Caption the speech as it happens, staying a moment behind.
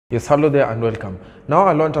Yes, hello there and welcome. Now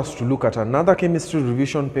I want us to look at another chemistry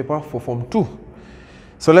revision paper for Form 2.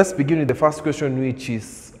 So let's begin with the first question, which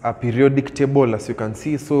is a periodic table, as you can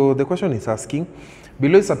see. So the question is asking,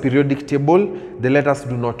 below is a periodic table, the letters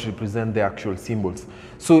do not represent the actual symbols.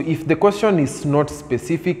 So if the question is not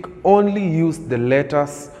specific, only use the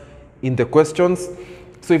letters in the questions.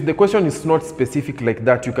 So if the question is not specific like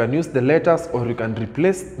that, you can use the letters or you can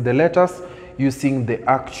replace the letters using the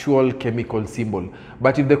actual chemical symbol.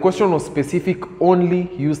 But if the question was specific,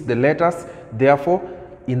 only use the letters. Therefore,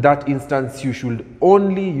 in that instance, you should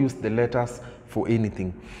only use the letters for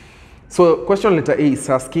anything. So question letter A is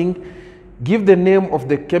asking, give the name of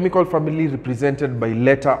the chemical family represented by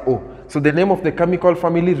letter O. So the name of the chemical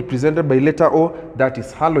family represented by letter O, that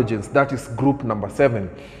is halogens, that is group number 7.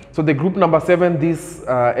 So the group number 7, these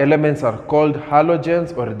elements are called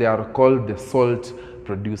halogens, or they are called the salt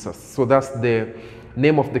producers. So that's the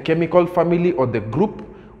name of the chemical family or the group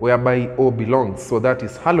whereby O belongs. So that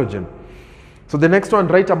is halogen. So the next one,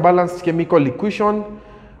 write a balanced chemical equation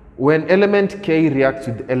when element K reacts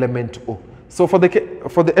with element O. So for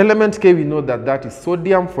the element K, we know that that is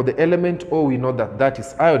sodium. For the element O, we know that that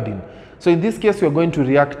is iodine. So in this case, we are going to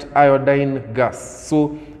react iodine gas.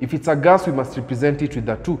 So if it's a gas, we must represent it with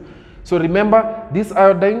the 2. So remember, this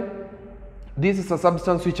iodine, this is a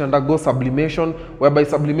substance which undergoes sublimation, whereby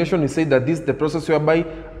sublimation, we say that this is the process whereby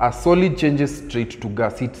a solid changes straight to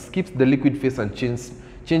gas. It skips the liquid phase and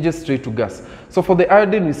changes straight to gas. So for the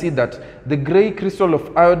iodine, we see that the gray crystal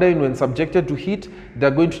of iodine, when subjected to heat, they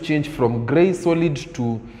are going to change from gray solid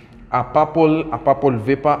to a purple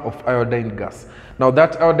vapor of iodine gas. Now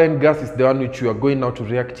that iodine gas is the one which we are going now to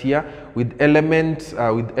react here with element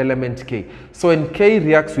K. So when K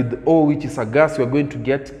reacts with O, which is a gas, we are going to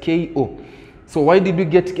get KO. So why did we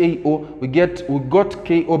get KO? We got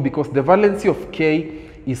KO because the valency of K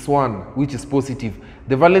is 1, which is positive.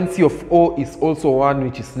 The valency of O is also 1,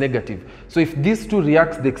 which is negative. So if these two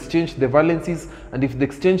reacts, they exchange the valencies, and if they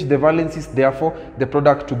exchange the valencies, therefore the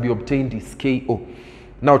product to be obtained is KO.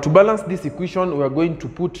 Now to balance this equation, we are going to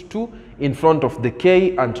put 2 in front of the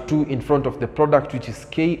K and 2 in front of the product, which is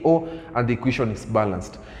KO, and the equation is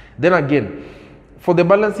balanced. Then again, for the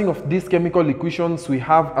balancing of these chemical equations, we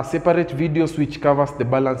have a separate videos which covers the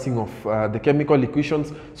balancing of the chemical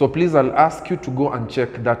equations. So please, I'll ask you to go and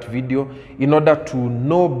check that video in order to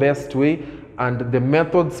know best way and the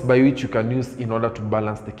methods by which you can use in order to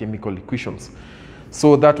balance the chemical equations.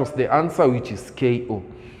 So that was the answer, which is KO.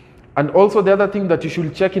 And also the other thing that you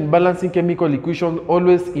should check in balancing chemical equations,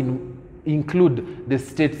 always include the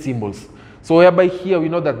state symbols. So whereby here we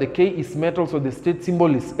know that the K is metal, so the state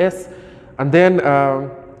symbol is S. And then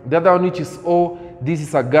the other one, which is O, this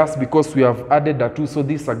is a gas because we have added a 2, so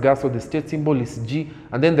this is a gas, so the state symbol is G.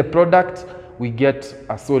 And then the product, we get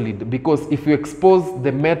a solid, because if we expose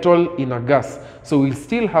the metal in a gas, so we'll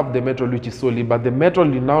still have the metal which is solid, but the metal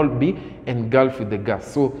will now be engulfed with the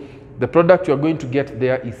gas. So the product you are going to get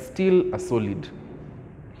there is still a solid.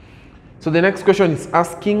 So the next question is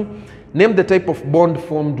asking, name the type of bond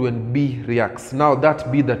formed when B reacts. Now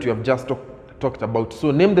that B that you have just talked about.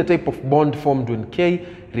 So name the type of bond formed when K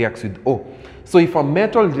reacts with O. So if a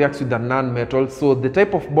metal reacts with a non-metal, so the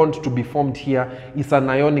type of bond to be formed here is an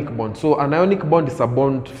ionic bond. So an ionic bond is a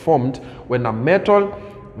bond formed when a metal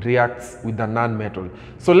reacts with a non-metal.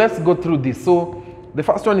 So let's go through this. So the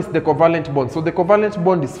first one is the covalent bond. So the covalent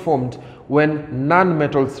bond is formed when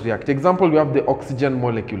non-metals react. Example, we have the oxygen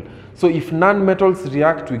molecule. So if non-metals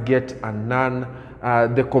react, we get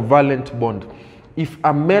the covalent bond. If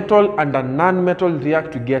a metal and a non-metal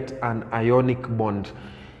react, we get an ionic bond.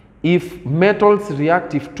 If metals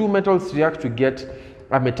react, if 2 metals react, we get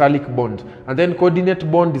a metallic bond. And then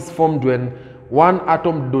coordinate bond is formed when 1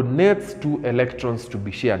 atom donates 2 electrons to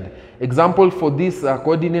be shared. Example for this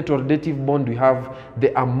coordinate or dative bond, we have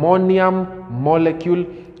the ammonium molecule,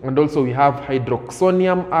 and also we have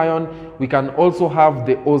hydroxonium ion. We can also have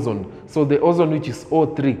the ozone. So the ozone, which is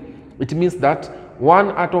O3, it means that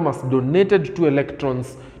 1 atom has donated 2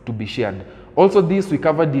 electrons to be shared. Also this we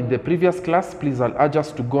covered in the previous class. Please, I'll urge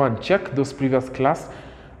us to go and check those previous class,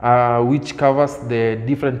 which covers the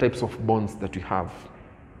different types of bonds that we have.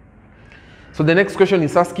 So the next question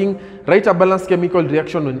is asking, write a balanced chemical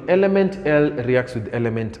reaction when element L reacts with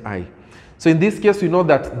element I. So in this case, we know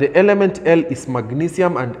that the element L is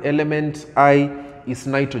magnesium and element I is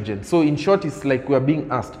nitrogen. So in short, it's like we are being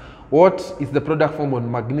asked, what is the product formed when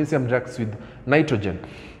magnesium reacts with nitrogen?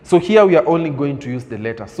 So here we are only going to use the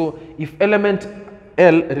letter. So if element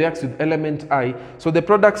L reacts with element I, so the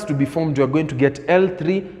products to be formed, you are going to get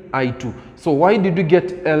L3, I2. So why did we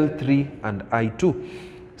get L3 and I2?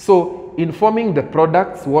 So in forming the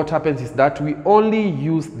products, what happens is that we only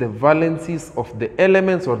use the valencies of the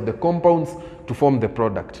elements or the compounds to form the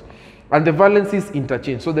product. And the valencies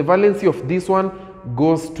interchange. So the valency of this one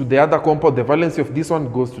goes to the other compound, the valency of this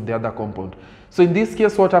one goes to the other compound. So in this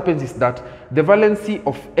case, what happens is that the valency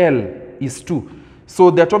of L is 2. So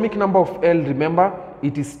the atomic number of L, remember,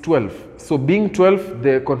 it is 12. So being 12,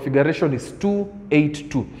 the configuration is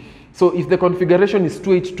 282. So if the configuration is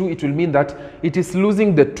 282, it will mean that it is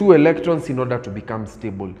losing the 2 electrons in order to become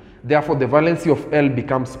stable. Therefore, the valency of L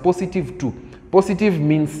becomes positive 2. Positive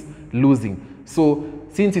means losing. So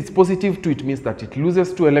since it's positive 2, it means that it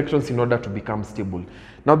loses 2 electrons in order to become stable.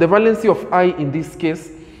 Now the valency of I in this case,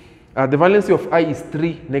 the valency of I is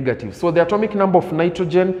 3 negative. So the atomic number of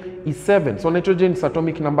nitrogen is 7. So nitrogen is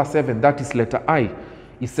atomic number 7. That is letter I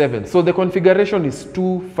is 7. So the configuration is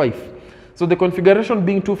 2, 5. So the configuration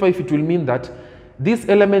being 2, 5, it will mean that this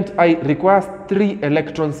element I requires 3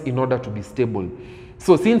 electrons in order to be stable.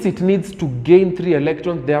 So since it needs to gain 3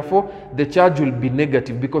 electrons, therefore the charge will be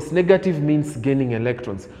negative, because negative means gaining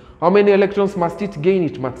electrons. How many electrons must it gain?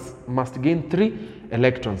 It must gain 3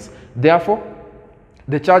 electrons. Therefore,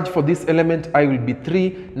 the charge for this element I will be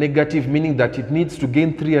 3 negative, meaning that it needs to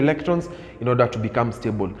gain 3 electrons in order to become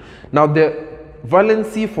stable. Now the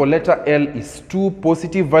valency for letter L is 2,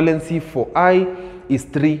 positive valency for I is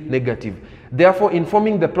 3 negative. Therefore, in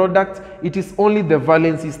forming the product, it is only the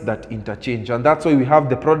valencies that interchange, and that's why we have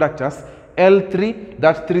the product as L3,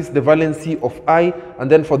 that 3 is the valency of I, and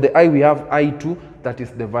then for the I we have I2, that is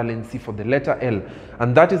the valency for the letter L,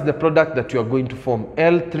 and that is the product that you are going to form,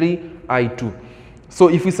 L3I2. So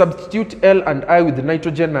if we substitute L and I with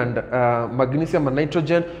nitrogen and magnesium and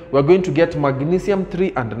nitrogen, we are going to get magnesium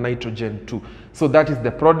 3 and nitrogen 2. So that is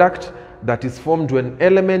the product that is formed when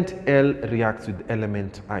element L reacts with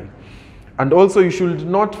element I. And also you should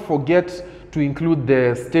not forget to include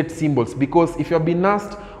the state symbols, because if you have been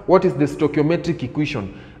asked what is the stoichiometric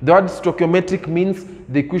equation, the word stoichiometric means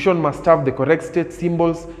the equation must have the correct state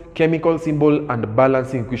symbols, chemical symbol, and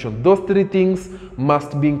balancing equation. Those 3 things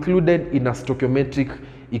must be included in a stoichiometric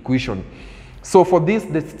equation. So for this,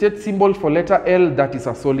 the state symbol for letter L, that is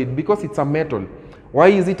a solid, because it's a metal. Why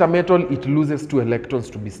is it a metal? It loses 2 electrons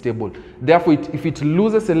to be stable. Therefore, if it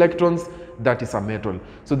loses electrons, that is a metal.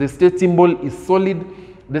 So the state symbol is solid.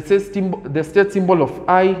 The state symbol of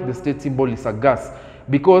I, the state symbol is a gas,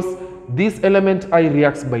 because this element I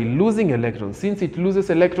reacts by losing electrons. Since it loses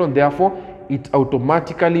electron, therefore it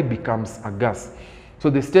automatically becomes a gas. So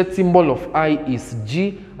the state symbol of I is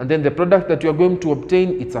G, and then the product that you are going to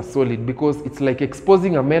obtain, it's a solid, because it's like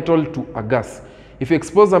exposing a metal to a gas. If you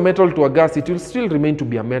expose a metal to a gas, it will still remain to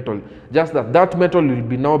be a metal, just that that metal will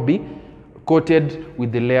now be coated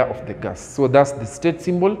with the layer of the gas. So that's the state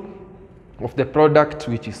symbol of the product,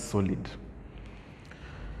 which is solid.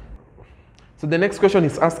 So the next question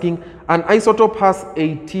is asking, an isotope has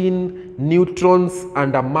 18 neutrons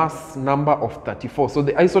and a mass number of 34. So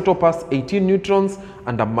the isotope has 18 neutrons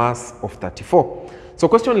and a mass of 34. So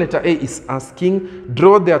question letter A is asking,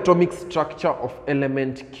 draw the atomic structure of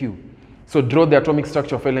element Q. So draw the atomic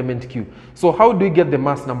structure of element Q. So how do we get the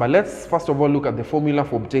mass number? Let's first of all look at the formula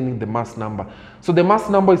for obtaining the mass number. So the mass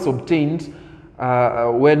number is obtained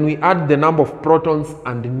when we add the number of protons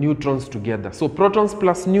and neutrons together. So protons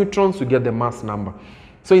plus neutrons, we get the mass number.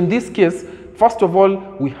 So in this case, first of all,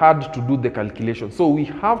 we had to do the calculation. So we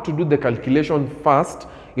have to do the calculation first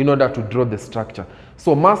in order to draw the structure.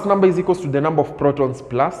 So mass number is equals to the number of protons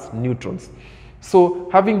plus neutrons. So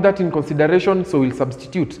having that in consideration, so we'll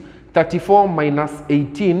substitute 34 minus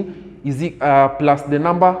 18 is plus the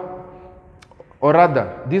number, or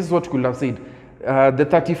rather, this is what we could have said. The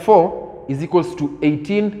 34 is equals to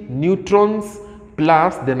 18 neutrons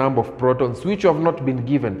plus the number of protons, which have not been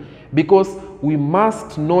given, because we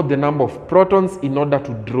must know the number of protons in order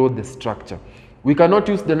to draw the structure. We cannot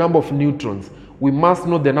use the number of neutrons. We must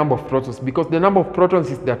know the number of protons, because the number of protons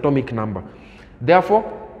is the atomic number.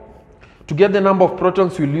 Therefore, to get the number of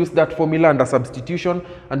protons, we'll use that formula under substitution,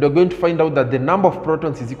 and we're going to find out that the number of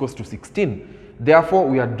protons is equals to 16. Therefore,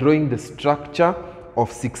 we are drawing the structure of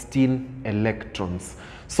 16 electrons.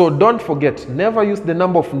 So don't forget, never use the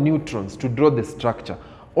number of neutrons to draw the structure.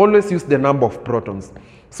 Always use the number of protons.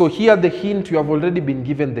 So here the hint, you have already been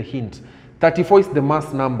given the hint. 34 is the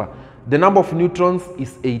mass number. The number of neutrons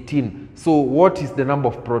is 18. So what is the number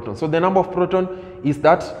of protons? So the number of proton is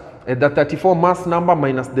that the 34 mass number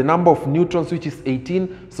minus the number of neutrons, which is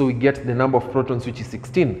 18. So we get the number of protons, which is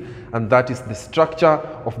 16. And that is the structure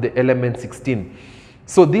of the element 16.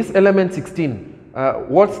 So this element 16,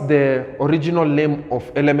 what's the original name of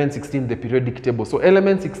element 16, the periodic table? So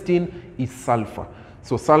element 16 is sulfur.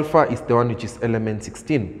 So sulfur is the one which is element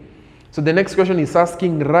 16. So the next question is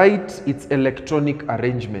asking, write its electronic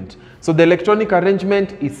arrangement. So the electronic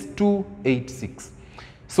arrangement is 286.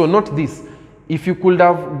 So note this, if you could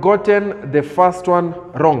have gotten the first one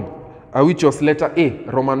wrong, which was letter A,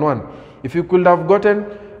 Roman 1, if you could have gotten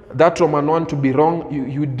that Roman 1 to be wrong,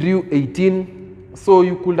 you drew 18, so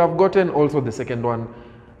you could have gotten also the second one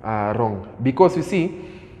wrong. Because you see,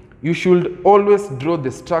 you should always draw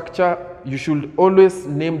the structure, you should always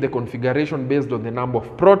name the configuration based on the number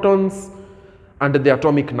of protons and the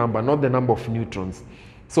atomic number, not the number of neutrons.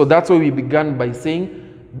 So that's why we began by saying,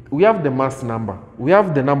 we have the mass number, we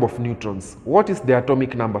have the number of neutrons. What is the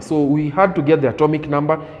atomic number? So we had to get the atomic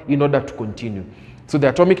number in order to continue. So the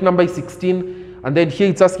atomic number is 16, and then here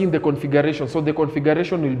it's asking the configuration. So the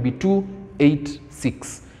configuration will be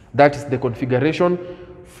 286. That is the configuration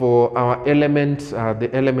for our element, the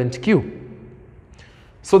element Q.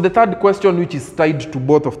 So the third question, which is tied to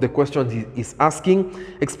both of the questions, is asking,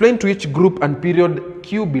 explain to which group and period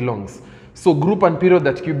Q belongs. So group and period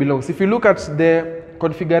that Q belongs. If you look at the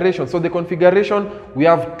configuration, so the configuration, we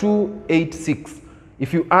have 286.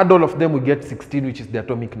 If you add all of them, we get 16, which is the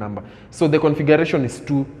atomic number. So the configuration is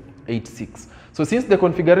 286. So since the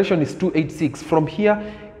configuration is 286, from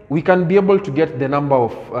here, we can be able to get the number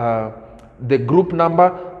of, the group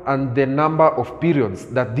number and the number of periods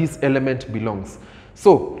that this element belongs.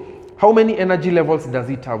 So how many energy levels does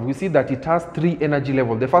it have? We see that it has 3 energy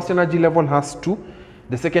levels. The first energy level has 2.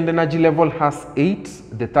 The second energy level has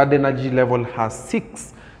 8. The third energy level has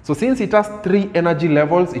 6. So since it has 3 energy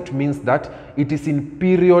levels, it means that it is in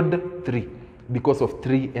period 3 because of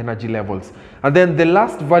 3 energy levels. And then the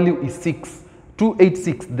last value is 6.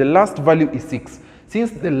 286, the last value is 6.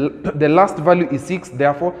 Since the last value is 6,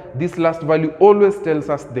 therefore, this last value always tells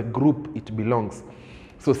us the group it belongs.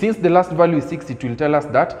 So since the last value is 6, it will tell us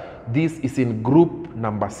that this is in group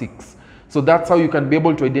number 6. So that's how you can be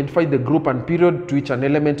able to identify the group and period to which an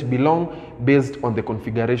element belongs based on the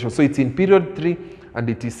configuration. So it's in period 3 and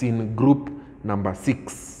it is in group number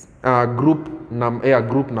 6. Group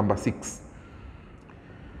number 6.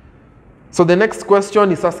 So the next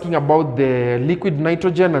question is asking about the liquid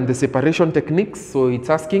nitrogen and the separation techniques. So it's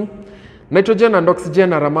asking, nitrogen and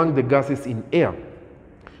oxygen are among the gases in air.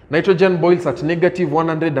 Nitrogen boils at negative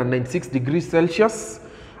 196 degrees Celsius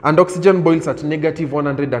and oxygen boils at negative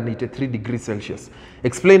 183 degrees Celsius.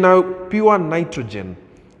 Explain how pure nitrogen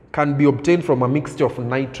can be obtained from a mixture of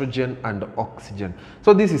nitrogen and oxygen.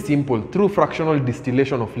 So this is simple, through fractional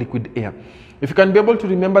distillation of liquid air. If you can be able to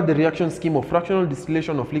remember the reaction scheme of fractional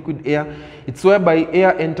distillation of liquid air, it's whereby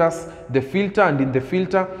air enters the filter, and in the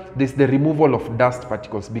filter there's the removal of dust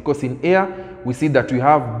particles, because in air we see that we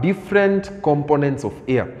have different components of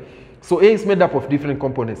air. So air is made up of different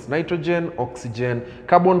components: nitrogen, oxygen,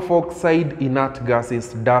 carbon dioxide, inert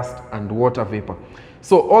gases, dust and water vapor.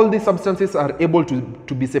 So all these substances are able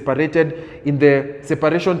to be separated in the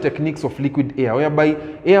separation techniques of liquid air, whereby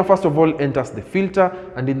air first of all enters the filter,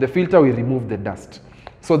 and in the filter we remove the dust.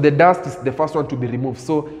 So the dust is the first one to be removed.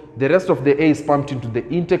 So the rest of the air is pumped into the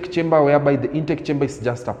intake chamber, whereby the intake chamber is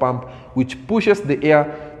just a pump which pushes the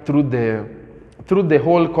air through the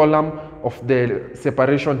whole column of the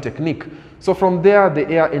separation technique. So from there, the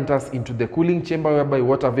air enters into the cooling chamber, whereby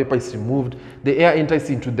water vapor is removed. The air enters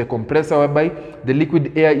into the compressor, whereby the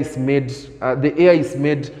liquid air is made,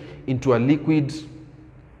 into a liquid,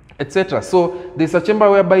 etc. So there's a chamber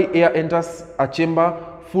whereby air enters a chamber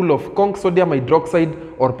full of conc sodium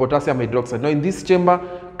hydroxide or potassium hydroxide. Now in this chamber,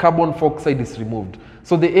 carbon dioxide is removed.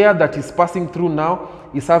 So the air that is passing through now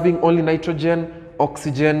is having only nitrogen,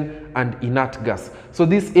 oxygen and inert gas. So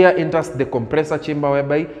this air enters the compressor chamber,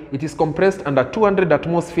 whereby it is compressed under 200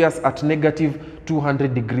 atmospheres at negative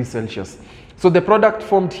 200 degrees Celsius. So the product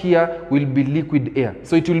formed here will be liquid air.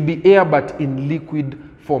 So it will be air but in liquid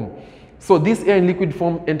form. So this air in liquid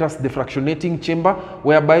form enters the fractionating chamber,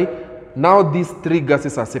 whereby now these 3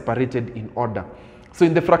 gases are separated in order. So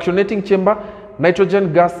in the fractionating chamber,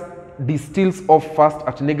 nitrogen gas distills off first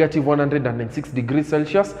at negative 196 degrees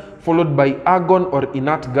Celsius, followed by argon or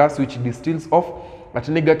inert gas, which distills off at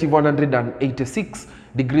negative 186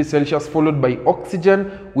 degrees Celsius, followed by oxygen,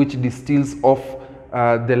 which distills off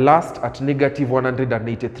the last at negative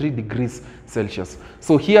 183 degrees Celsius.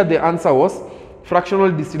 So here the answer was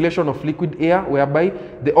fractional distillation of liquid air, whereby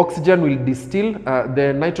the oxygen will distill,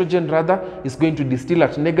 the nitrogen rather is going to distill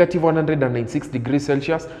at negative 196 degrees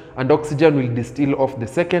Celsius, and oxygen will distill off the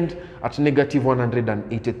second at negative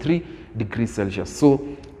 183 degrees Celsius.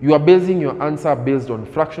 So you are basing your answer based on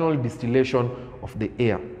fractional distillation of the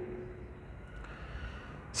air.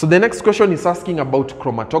 So the next question is asking about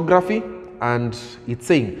chromatography. and it's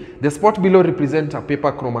saying the spot below represents a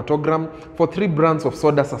paper chromatogram for 3 brands of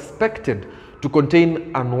soda suspected to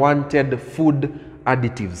contain unwanted food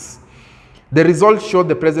additives. The results showed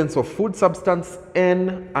the presence of food substance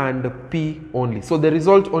N and P only. So the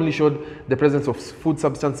result only showed the presence of food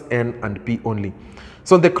substance N and P only.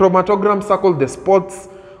 So the chromatogram circled the spots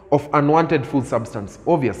of unwanted food substance.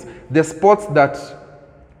 Obvious. The spots that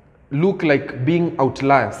look like being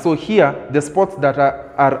outliers. So here, the spots that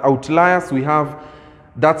are outliers, we have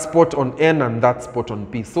that spot on N and that spot on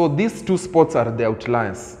P. So these 2 spots are the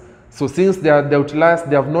outliers. So since they are the outliers,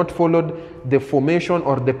 they have not followed the formation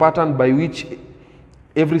or the pattern by which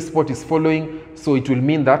every spot is following. So it will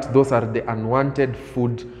mean that those are the unwanted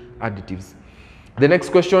food additives. The next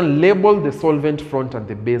question, label the solvent front and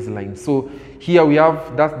the baseline. So here we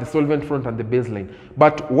have, that's the solvent front and the baseline.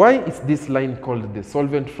 But why is this line called the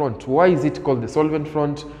solvent front? Why is it called the solvent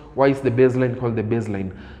front? Why is the baseline called the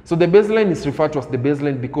baseline? So the baseline is referred to as the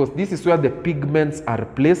baseline because this is where the pigments are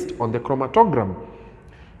placed on the chromatogram.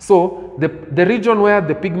 So the region where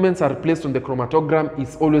the pigments are placed on the chromatogram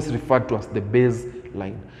is always referred to as the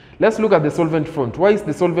baseline. Let's look at the solvent front. Why is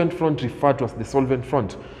the solvent front referred to as the solvent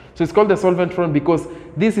front? So it's called the solvent front because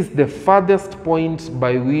this is the farthest point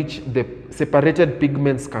by which the separated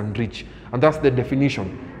pigments can reach. And that's the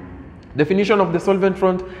definition. Definition of the solvent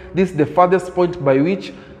front, this is the farthest point by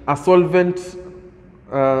which a solvent,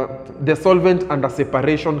 the solvent and a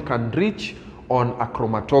separation can reach on a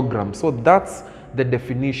chromatogram. So that's the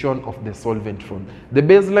definition of the solvent front. The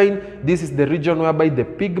baseline, this is the region whereby the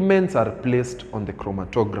pigments are placed on the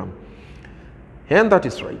chromatogram. And that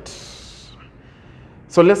is right.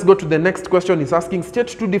 So let's go to the next question. It's asking, state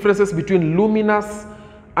 2 differences between luminous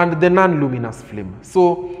and the non-luminous flame.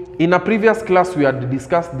 So in a previous class, we had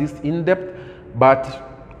discussed this in depth,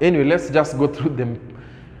 but anyway, let's just go through them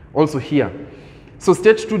also here. So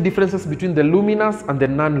state 2 differences between the luminous and the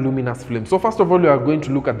non-luminous flame. So first of all, we are going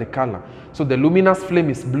to look at the color. So the luminous flame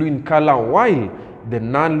is blue in color, while the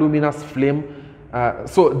non-luminous flame,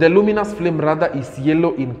 the luminous flame rather is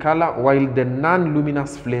yellow in color, while the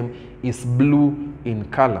non-luminous flame is blue in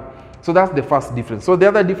color. So that's the first difference. So the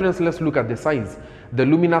other difference, let's look at the size. The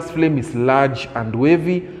luminous flame is large and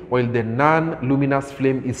wavy, while the non-luminous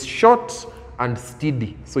flame is short and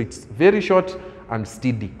steady. So it's very short and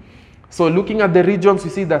steady. So looking at the regions, we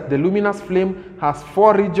see that the luminous flame has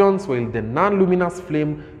 4 regions, while the non-luminous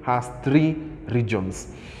flame has 3 regions.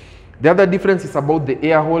 The other difference is about the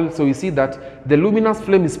air hole. So we see that the luminous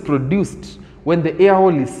flame is produced when the air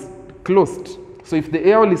hole is closed. So if the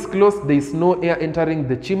air hole is closed, there is no air entering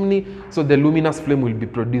the chimney, so the luminous flame will be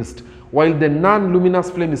produced. While the non-luminous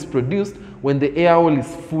flame is produced when the air hole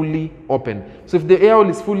is fully open. So if the air hole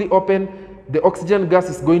is fully open, the oxygen gas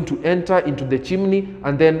is going to enter into the chimney,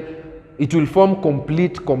 and then it will form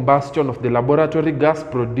complete combustion of the laboratory gas,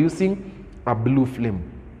 producing a blue flame.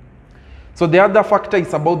 So the other factor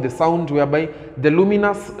is about the sound, whereby the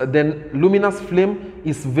luminous flame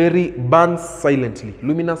is burns silently.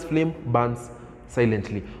 Luminous flame burns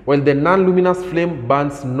silently, while the non-luminous flame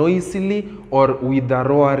burns noisily or with a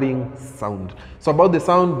roaring sound. So about the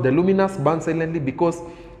sound, the luminous burns silently because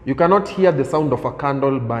you cannot hear the sound of a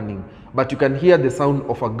candle burning, but you can hear the sound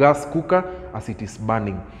of a gas cooker as it is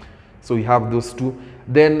burning. So we have those 2.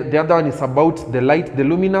 Then the other one is about the light. The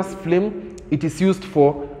luminous flame, it is used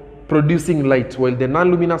for producing light, while the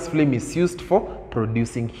non-luminous flame is used for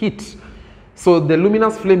producing heat. So the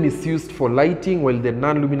luminous flame is used for lighting, while the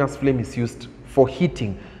non-luminous flame is used for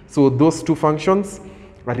heating. So those 2 functions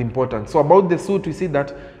are important. So about the soot, we see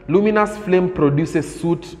that luminous flame produces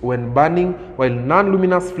soot when burning, while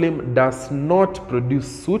non-luminous flame does not produce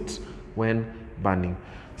soot when burning.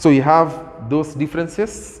 So you have those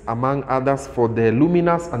differences among others for the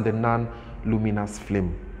luminous and the non-luminous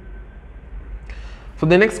flame. So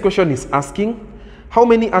the next question is asking, how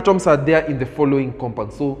many atoms are there in the following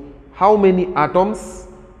compounds? So how many atoms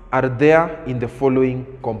are there in the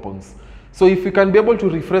following compounds? So if you can be able to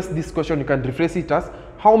rephrase this question, you can rephrase it as,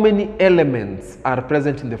 how many elements are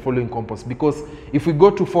present in the following compounds? Because if we go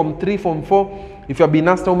to form 3, form 4, if you have been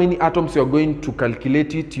asked how many atoms, you are going to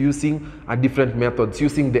calculate it using a different methods,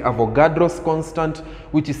 using the Avogadro's constant,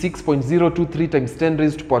 which is 6.023 times 10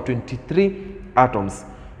 raised to power 23 atoms.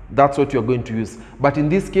 That's what you're going to use. But in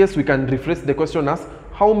this case, we can rephrase the question as,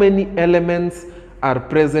 how many elements are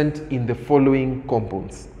present in the following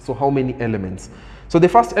compounds? So how many elements? So the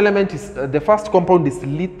first element is, the first compound is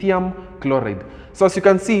lithium chloride. So as you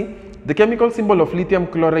can see, the chemical symbol of lithium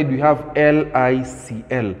chloride, we have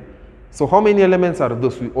LiCl. So how many elements are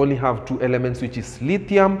those? We only have 2 elements, which is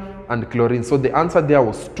lithium and chlorine. So the answer there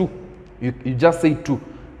was 2. You just say 2,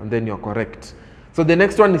 and then you're correct. So the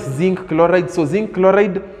next one is zinc chloride. So zinc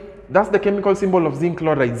chloride, that's the chemical symbol of zinc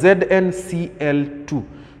chloride, ZnCl2.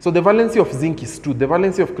 So the valency of zinc is 2, the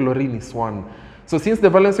valency of chlorine is 1. So since the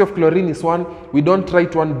valency of chlorine is 1, we don't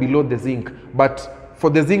write 1 below the zinc, but for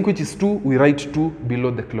the zinc, which is 2, we write 2 below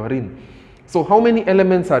the chlorine. So how many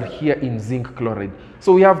elements are here in zinc chloride?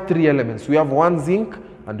 So we have 3 elements. We have 1 zinc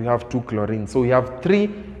and we have 2 chlorine. So we have 3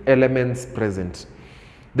 elements present.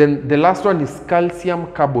 Then the last one is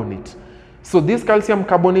calcium carbonate. So this calcium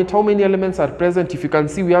carbonate, how many elements are present? If you can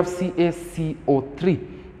see, we have CaCO3.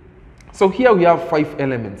 So here we have 5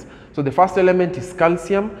 elements. So the first element is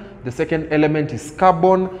calcium, the second element is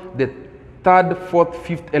carbon, the third, fourth,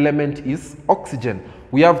 fifth element is oxygen.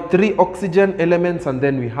 We have 3 oxygen elements, and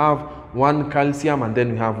then we have 1 calcium, and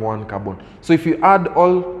then we have 1 carbon. So if you add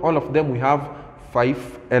all of them, we have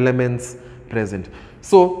 5 elements present.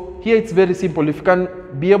 So here it's very simple. If you can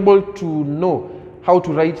be able to know how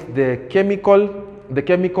to write the chemical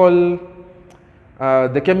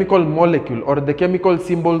molecule or the chemical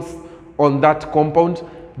symbols on that compound,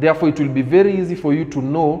 therefore it will be very easy for you to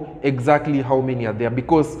know exactly how many are there,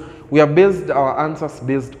 because we have based our answers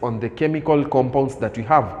based on the chemical compounds that we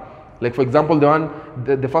have. Like for example,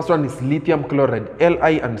 the first one is lithium chloride,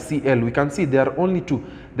 Li and Cl. We can see there are only 2.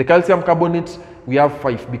 The calcium carbonate, we have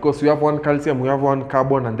 5 because we have 1 calcium, we have 1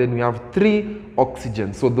 carbon, and then we have 3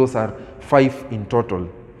 oxygen. So those are 5 in total.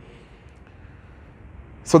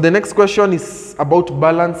 So the next question is about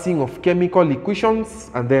balancing of chemical equations,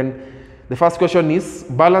 and then the first question is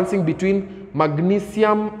balancing between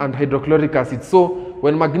magnesium and hydrochloric acid. So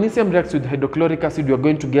when magnesium reacts with hydrochloric acid, you are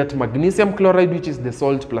going to get magnesium chloride, which is the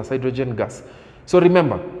salt plus hydrogen gas. So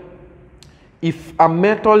remember, if a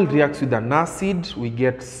metal reacts with an acid, we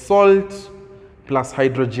get salt plus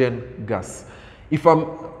hydrogen gas. If an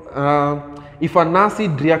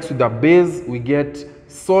acid reacts with a base, we get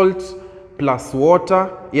salt plus water.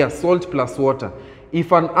 Yes, salt plus water.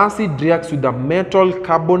 If an acid reacts with a metal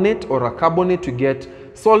carbonate or a carbonate, we get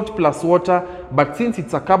salt plus water, but since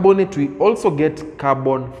it's a carbonate, we also get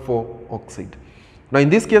carbon 4 oxide. Now in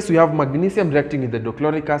this case, we have magnesium reacting with the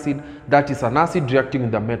hydrochloric acid, that is an acid reacting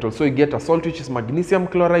with the metal. So you get a salt, which is magnesium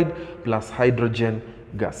chloride plus hydrogen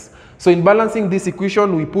gas. So in balancing this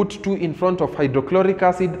equation, we put 2 in front of hydrochloric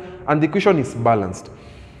acid, and the equation is balanced.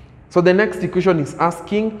 So the next equation is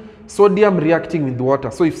asking sodium reacting with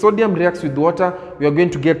water. So if sodium reacts with water, we are going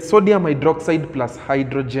to get sodium hydroxide plus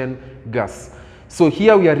hydrogen gas. So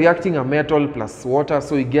here we are reacting a metal plus water,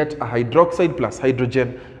 so we get a hydroxide plus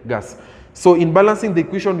hydrogen gas. So in balancing the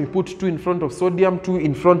equation, we put 2 in front of sodium, 2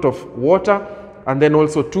 in front of water, and then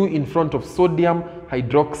also 2 in front of sodium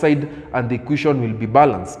hydroxide, and the equation will be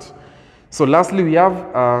balanced. So lastly, we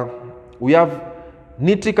have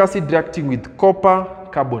nitric acid reacting with copper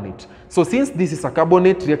carbonate. So since this is a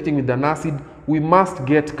carbonate reacting with an acid, we must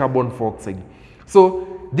get carbon 4 oxide.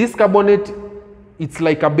 So this carbonate, it's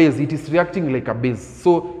like a base. It is reacting like a base.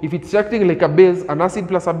 So if it's reacting like a base, an acid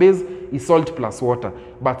plus a base is salt plus water.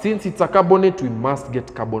 But since it's a carbonate, we must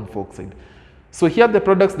get carbon 4 oxide. So here are the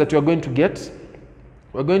products that we are going to get.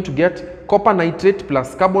 We're going to get copper nitrate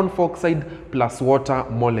plus carbon 4 oxide plus water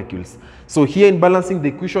molecules. So here in balancing the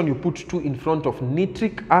equation, you put 2 in front of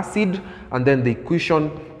nitric acid, and then the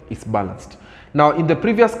equation is balanced. Now in the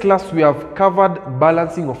previous class, we have covered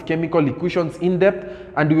balancing of chemical equations in depth,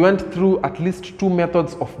 and we went through at least 2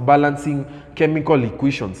 methods of balancing chemical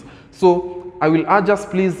equations. So I will urge us,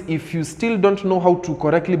 please, if you still don't know how to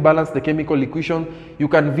correctly balance the chemical equation, you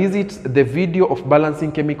can visit the video of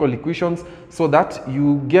balancing chemical equations so that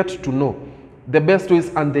you get to know the best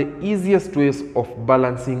ways and the easiest ways of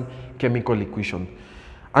balancing chemical equation.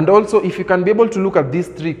 And also, if you can be able to look at these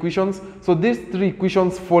 3 equations, so these 3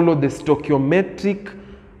 equations follow the stoichiometric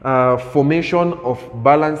formation of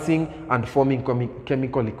balancing and forming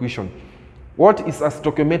chemical equation. What is a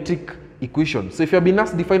stoichiometric equation? So if you have been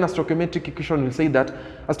asked to define a stoichiometric equation, we'll say that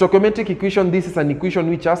a stoichiometric equation, this is an equation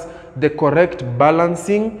which has the correct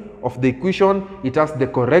balancing of the equation, it has the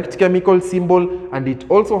correct chemical symbol, and it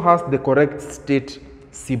also has the correct state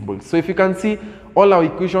symbol. So if you can see, all our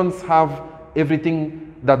equations have everything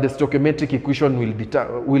that the stoichiometric equation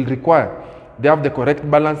will require. They have the correct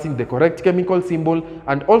balancing, the correct chemical symbol,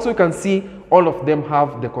 and also you can see all of them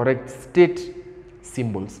have the correct state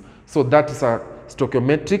symbols. So that is a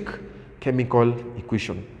stoichiometric chemical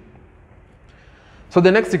equation. So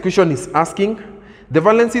the next equation is asking the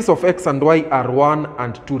valencies of x and y are 1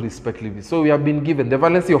 and 2 respectively. So we have been given the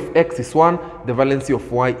valency of x is 1, the valency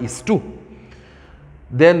of y is 2.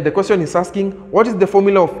 Then the question is asking what is the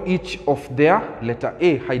formula of each of their letter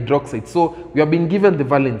A, hydroxide. So we have been given the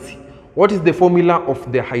valency. What is the formula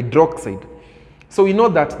of the hydroxide? So we know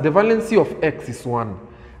that the valency of X is 1.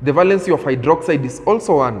 The valency of hydroxide is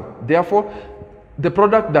also 1. Therefore, the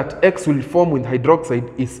product that X will form with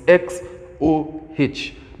hydroxide is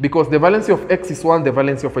XOH. Because the valency of X is 1, the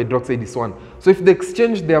valency of hydroxide is 1. So if they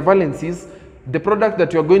exchange their valencies, the product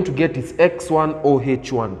that you are going to get is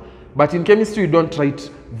X1OH1. But in chemistry, we don't write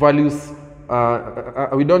values,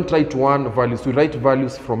 we don't write 1 values, we write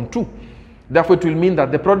values from 2. Therefore, it will mean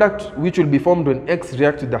that the product which will be formed when X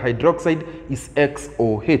reacts with the hydroxide is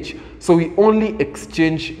XOH. So we only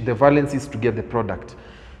exchange the valencies to get the product.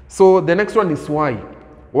 So the next one is Y.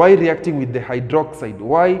 Y reacting with the hydroxide.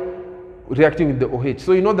 Y reacting with the OH.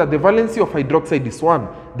 So you know that the valency of hydroxide is 1.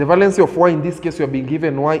 The valency of Y, in this case, we are being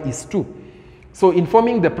given Y is 2. So in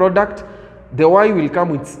forming the product, the Y will come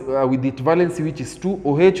with its valency, which is 2.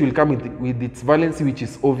 OH will come with its valency, which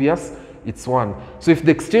is obvious. It's 1. So if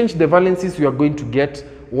they exchange the valencies, you are going to get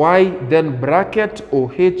Y, then bracket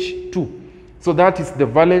OH2. So that is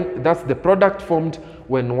that's the product formed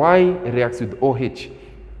when Y reacts with OH.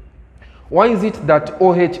 Why is it that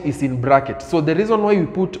OH is in bracket? So the reason why we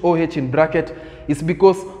put OH in bracket is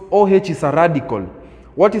because OH is a radical.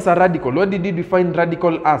 What is a radical? What did we define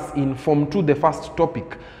radical as in Form 2, the first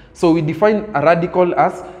topic? So we define a radical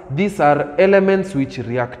as these are elements which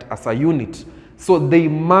react as a unit. So they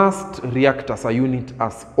must react as a unit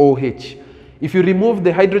as OH. If you remove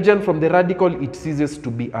the hydrogen from the radical, it ceases to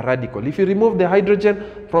be a radical. If you remove the hydrogen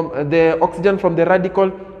from the oxygen from the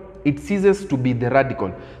radical, it ceases to be the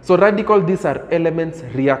radical. So radical, these are elements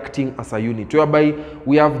reacting as a unit, whereby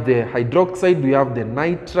we have the hydroxide, we have the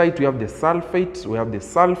nitrite, we have the sulfate, we have the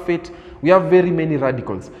sulfate, we have very many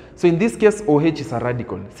radicals. So in this case, OH is a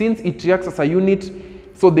radical. Since it reacts as a unit,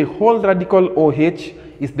 so the whole radical OH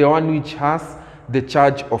is the one which has the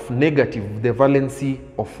charge of negative, the valency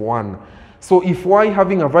of 1. So if Y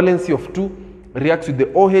having a valency of 2 reacts with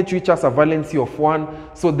the OH which has a valency of 1,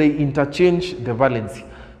 so they interchange the valency.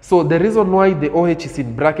 So the reason why the OH is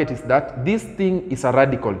in bracket is that this thing is a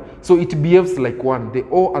radical. So it behaves like 1. The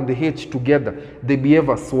O and the H together, they behave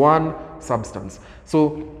as one substance.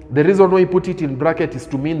 So the reason why we put it in bracket is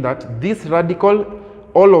to mean that this radical,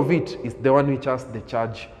 all of it is the one which has the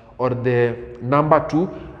charge or the number 2,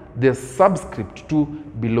 the subscript 2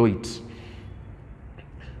 below it.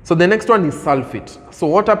 So the next one is sulfate. So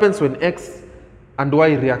what happens when X and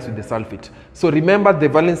Y reacts with the sulfate? So remember, the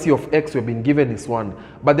valency of X we've been given is 1.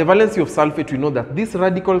 But the valency of sulfate, we know that this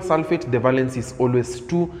radical sulfate, the valency is always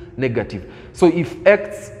 2 negative. So if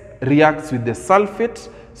X reacts with the sulfate,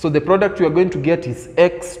 so the product we are going to get is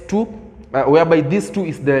X2, whereby this 2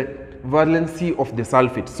 is the valency of the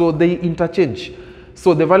sulfate. So they interchange.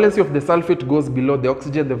 So the valency of the sulfate goes below the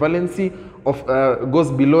oxygen, the valency of goes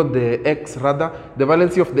below the X rather, the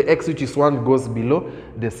valency of the X, which is 1, goes below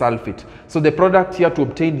the sulfate. So the product here to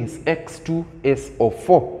obtain is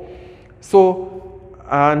X2SO4. So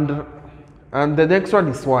and the next one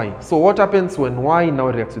is Y. So what happens when Y now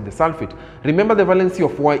reacts with the sulfate? Remember, the valency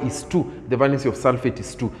of Y is 2, the valency of sulfate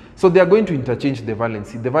is 2. So they are going to interchange the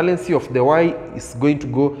valency. The valency of the Y is going to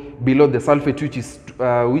go below the sulfate, which is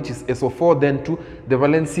SO4, then 2. The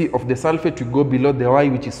valency of the sulfate will go below the Y,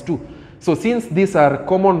 which is 2. So since these are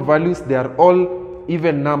common values, they are all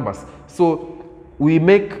even numbers. So we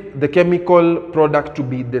make the chemical product to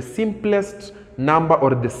be the simplest number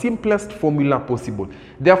or the simplest formula possible.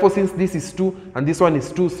 Therefore, since this is 2 and this one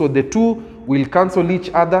is 2, so the 2 will cancel each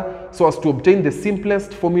other so as to obtain the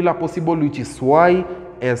simplest formula possible, which is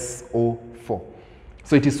YSO4.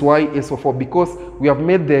 So it is YSO4 because we have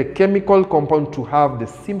made the chemical compound to have the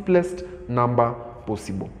simplest number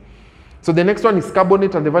possible. So the next one is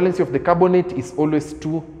carbonate, and the valency of the carbonate is always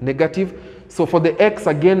 2 negative. So for the X,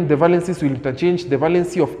 again, the valencies will interchange. The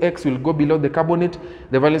valency of X will go below the carbonate.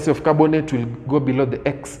 The valency of carbonate will go below the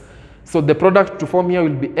X. So the product to form here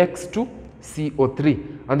will be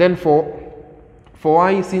X2CO3. And then for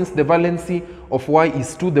Y, since the valency of Y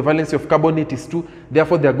is 2, the valency of carbonate is 2,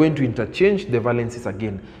 therefore they are going to interchange the valencies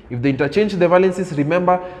again. If they interchange the valencies,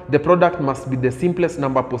 remember, the product must be the simplest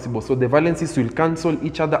number possible. So the valencies will cancel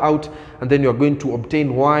each other out, and then you are going to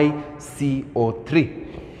obtain YCO3.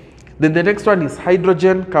 Then the next one is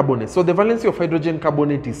hydrogen carbonate. So the valency of hydrogen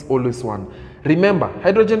carbonate is always 1. Remember,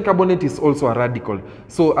 hydrogen carbonate is also a radical.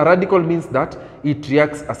 So a radical means that it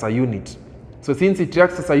reacts as a unit. So since it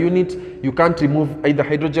reacts as a unit, you can't remove either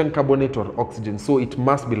hydrogen carbonate or oxygen. So it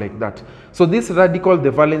must be like that. So this radical,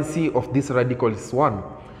 the valency of this radical is 1.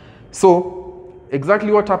 So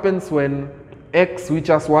exactly what happens when X, which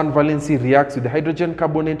has 1 valency, reacts with the hydrogen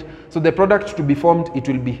carbonate. So the product to be formed, it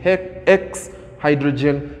will be X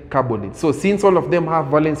hydrogen carbonate. So since all of them have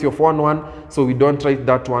valency of 1, so we don't write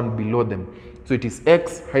that one below them. So it is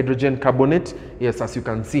X hydrogen carbonate, yes, as you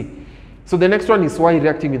can see. So the next one is Y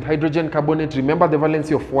reacting with hydrogen carbonate. Remember the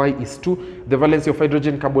valency of Y is 2, the valency of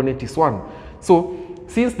hydrogen carbonate is 1. So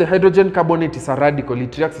since the hydrogen carbonate is a radical,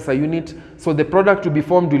 it reacts as a unit, so the product to be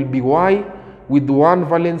formed will be Y with 1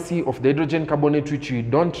 valency of the hydrogen carbonate, which we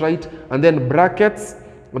don't write, and then brackets,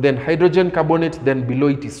 and then hydrogen carbonate, then below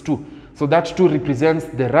it is 2. So that 2 represents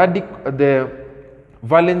the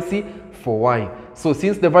valency for Y. So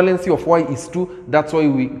since the valency of Y is 2, that's why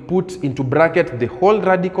we put into bracket the whole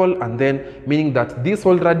radical, and then meaning that this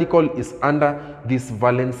whole radical is under this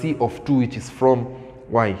valency of 2, which is from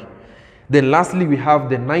Y. Then lastly, we have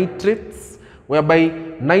the nitrates, whereby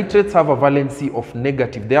nitrates have a valency of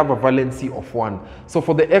negative. They have a valency of 1. So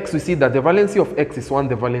for the X, we see that the valency of X is 1,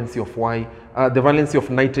 the valency of Y, the valency of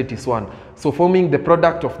nitrate is 1. So forming the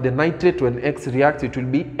product of the nitrate when X reacts, it will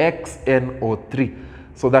be XNO3.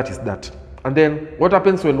 So that is that. And then what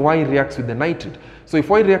happens when Y reacts with the nitrate? So if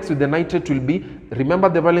Y reacts with the nitrate, will be, remember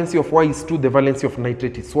the valency of Y is 2, the valency of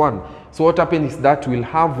nitrate is 1. So what happens is that we'll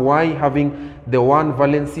have Y having the 1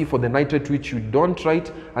 valency for the nitrate, which you don't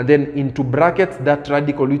write, and then into brackets that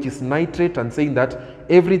radical, which is nitrate, and saying that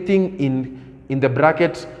everything in the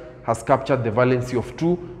bracket has captured the valency of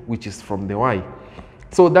 2, which is from the Y.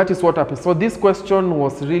 So that is what happens. So this question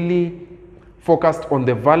was really focused on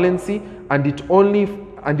the valency, and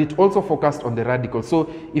it also focused on the radicals.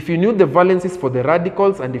 So if you knew the valencies for the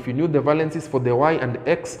radicals, and if you knew the valencies for the Y and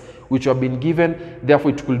X, which have been given,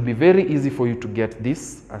 therefore it will be very easy for you to get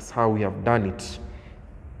this as how we have done it.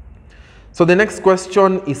 So the next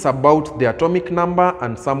question is about the atomic number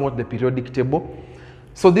and somewhat the periodic table.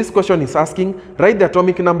 So this question is asking, write the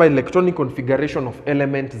atomic number electronic configuration of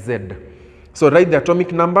element Z. So write the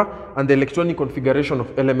atomic number and the electronic configuration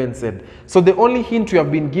of element Z. So the only hint we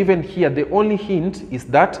have been given here, the only hint is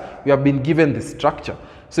that we have been given the structure.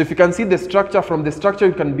 So if you can see the structure, from the structure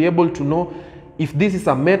you can be able to know if this is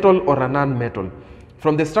a metal or a non-metal.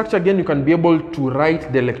 From the structure again, you can be able to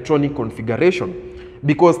write the electronic configuration,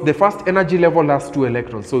 because the first energy level has 2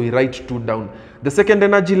 electrons, so we write 2 down. The second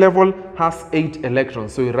energy level has 8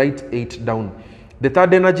 electrons, so we write 8 down. The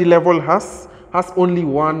third energy level has only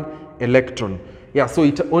 1 electron. Yeah, so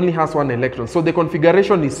it only has 1 electron. So the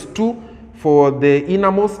configuration is 2 for the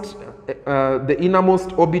innermost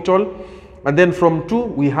orbital, and then from 2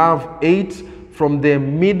 we have 8 from the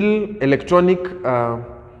middle electronic,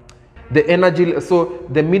 the energy, so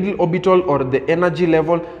the middle orbital or the energy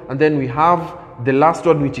level, and then we have the last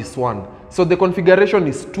one, which is 1. So the configuration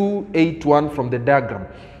is 2, 8, 1 from the diagram.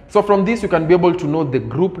 So from this you can be able to know the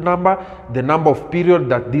group number, the number of period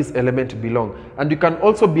that this element belong, and you can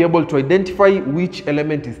also be able to identify which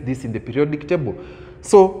element is this in the periodic table.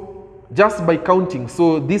 So just by counting,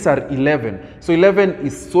 so these are 11. So 11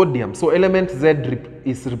 is sodium. So element Z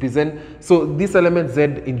is represent. So this element Z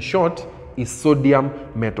in short is sodium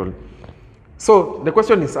metal. So the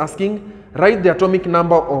question is asking, write the atomic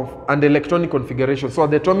number of and electronic configuration. So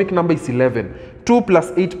the atomic number is 11. 2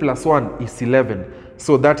 plus 8 plus 1 is 11.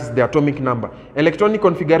 So that is the atomic number. Electronic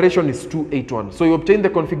configuration is 281. So you obtain the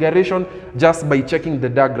configuration just by checking the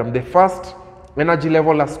diagram. The first energy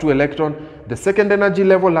level has 2 electrons. The second energy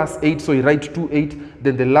level has 8. So you write 2, 8.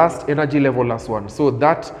 Then the last energy level has 1. So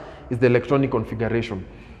that is the electronic configuration.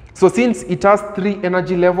 So since it has 3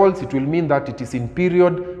 energy levels, it will mean that it is in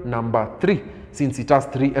period number 3. Since it has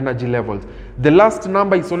 3 energy levels. The last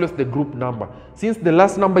number is always the group number. Since the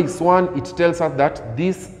last number is 1, it tells us that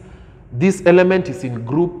this element is in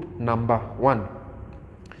group number 1.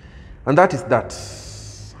 And that is that.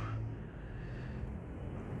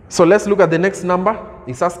 So let's look at the next number.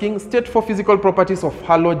 It's asking, state 4 physical properties of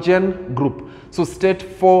halogen group. So state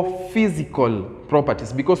 4 physical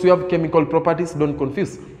properties. Because we have chemical properties, don't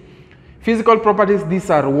confuse. Physical properties, these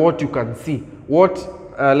are what you can see. What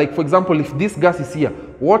like for example, if this gas is here,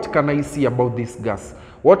 what can I see about this gas?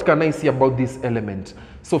 What can I see about this element?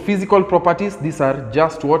 So physical properties, these are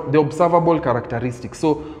just what the observable characteristics.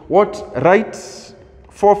 So write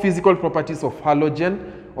 4 physical properties of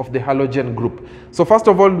the halogen group. So first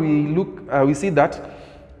of all, we see that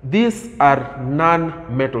these are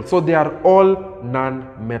non-metals. So they are all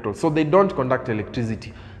non-metals. So they don't conduct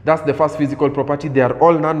electricity. That's the first physical property. They are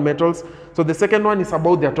all non-metals. So the second one is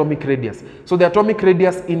about the atomic radius. So the atomic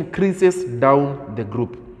radius increases down the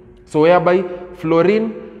group. So whereby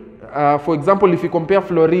fluorine, for example, if you compare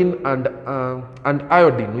fluorine and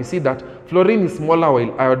iodine, we see that fluorine is smaller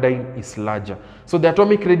while iodine is larger. So the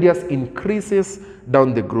atomic radius increases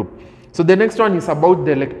down the group. So the next one is about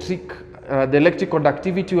the the electric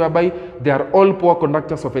conductivity, whereby they are all poor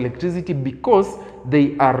conductors of electricity because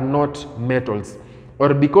they are not metals,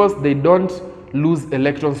 or because they don't lose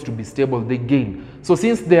electrons to be stable, they gain. So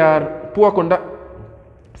since they are poor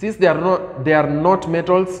since they are not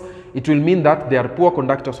metals, it will mean that they are poor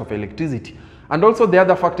conductors of electricity. And also the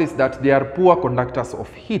other factor is that they are poor conductors of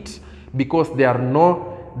heat, because they are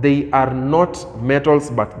not metals,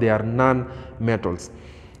 but they are non-metals.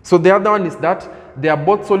 So the other one is that they are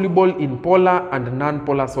both soluble in polar and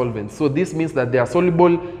non-polar solvents. So this means that they are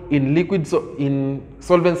soluble in liquids, in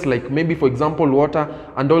solvents like maybe for example water,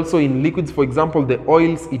 and also in liquids, for example the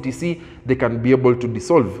oils, etc. They can be able to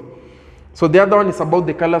dissolve. So the other one is about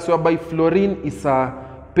the colors, whereby fluorine is a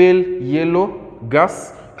pale yellow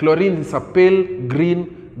gas, chlorine is a pale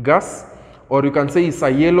green gas, or you can say it's a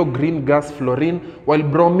yellow-green gas, fluorine, while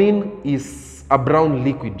bromine is a brown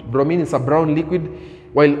liquid. Bromine is a brown liquid,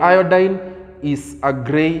 while iodine is a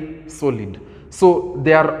gray solid. So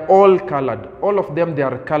they are all colored. All of them, they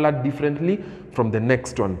are colored differently from the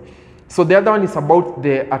next one. So the other one is about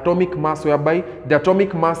the atomic mass, whereby the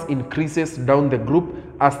atomic mass increases down the group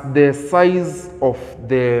as the size of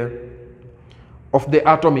the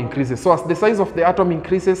atom increases. So as the size of the atom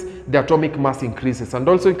increases, the atomic mass increases. And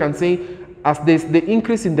also you can say, as there is the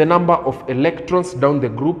increase in the number of electrons down the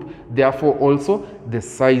group, therefore also the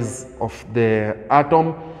size of the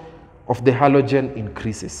atom of the halogen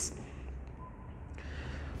increases.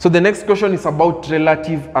 So the next question is about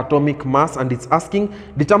relative atomic mass, and it's asking,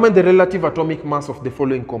 determine the relative atomic mass of the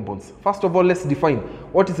following compounds. First of all, let's define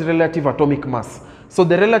what is relative atomic mass. So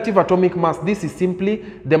the relative atomic mass, this is simply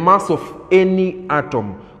the mass of any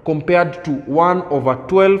atom compared to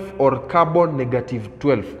 1/12 or carbon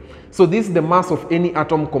 -12. So this is the mass of any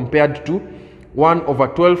atom compared to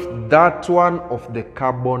 1/12, that one of the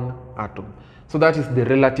carbon atom. So that is the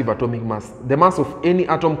relative atomic mass. The mass of any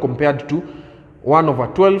atom compared to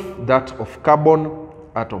 1/12, that of carbon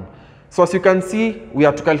atom. So as you can see, we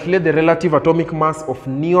have to calculate the relative atomic mass of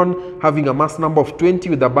neon, having a mass number of 20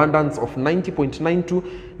 with abundance of 90.92.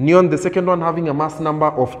 Neon, the second one, having a mass number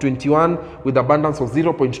of 21 with abundance of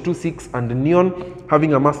 0.26, and neon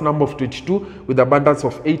having a mass number of 22 with abundance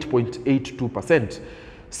of 8.82%.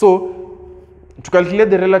 So to calculate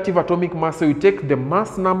the relative atomic mass, so we take the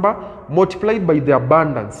mass number multiplied by the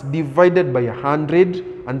abundance divided by 100,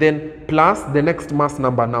 and then plus the next mass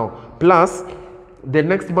number now, plus the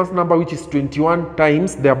next mass number, which is 21,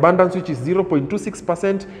 times the abundance, which is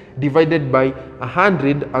 0.26%, divided by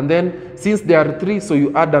 100, and then since there are 3, so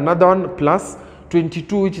you add another one, plus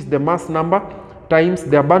 22, which is the mass number, times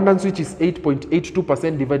the abundance, which is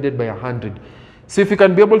 8.82%, divided by 100. So if you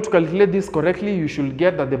can be able to calculate this correctly, you should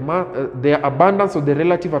get that the abundance of the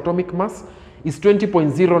relative atomic mass is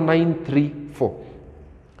 20.0934.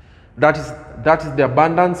 That is the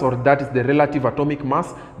abundance, or that is the relative atomic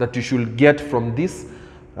mass that you should get from this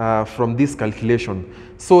calculation.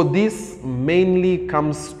 So this mainly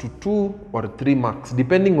comes to 2 or 3 marks,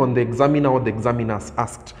 depending on the examiner or the examiners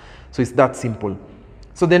asked. So it's that simple.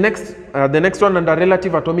 So the next one under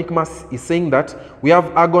relative atomic mass is saying that we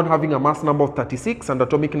have argon having a mass number of 36 and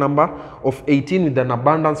atomic number of 18 with an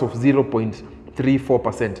abundance of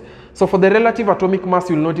 0.34%. So for the relative atomic mass,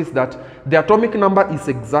 you'll notice that the atomic number is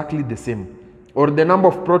exactly the same, or the number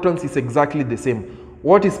of protons is exactly the same.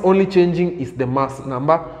 What is only changing is the mass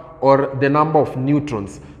number, or the number of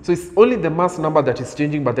neutrons. So it's only the mass number that is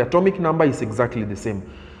changing, but the atomic number is exactly the same.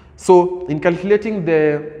 So in calculating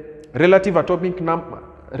the relative atomic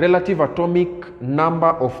number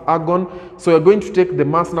of argon, so you're going to take the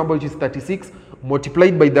mass number, which is 36,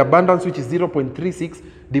 multiplied by the abundance, which is 0.36,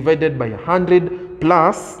 divided by 100,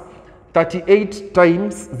 plus 38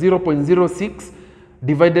 times 0.06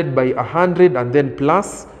 divided by 100, and then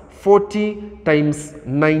plus 40 times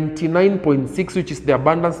 99.6, which is the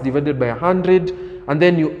abundance, divided by 100, and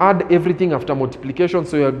then you add everything after multiplication,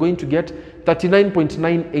 so you are going to get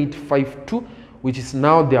 39.9852, which is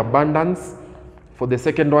now the abundance for the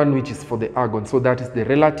second one, which is for the argon. So that is the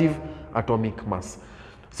relative atomic mass.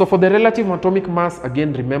 So for the relative atomic mass,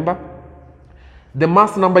 again, remember, the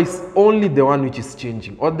mass number is only the one which is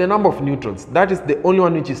changing, or the number of neutrons, that is the only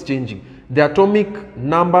one which is changing. The atomic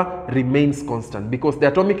number remains constant, because the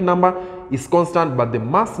atomic number is constant, but the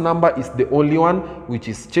mass number is the only one which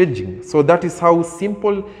is changing. So that is how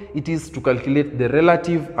simple it is to calculate the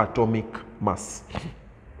relative atomic mass.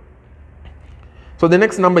 So the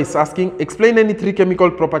next number is asking, explain any 3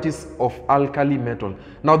 chemical properties of alkali metal.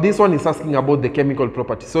 Now this one is asking about the chemical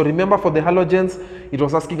properties. So remember, for the halogens, it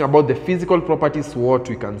was asking about the physical properties, what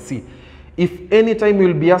we can see. If anytime you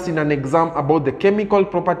will be asked in an exam about the chemical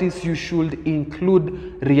properties, you should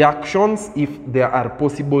include reactions if there are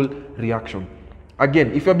possible reactions. Again,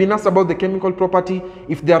 if you have been asked about the chemical property,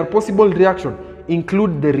 if there are possible reactions,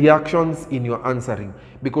 include the reactions in your answering,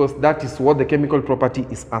 because that is what the chemical property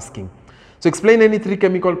is asking. So explain any three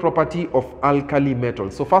chemical property of alkali metal.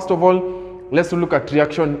 So first of all, let's look at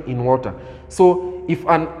reaction in water. So if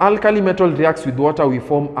an alkali metal reacts with water, we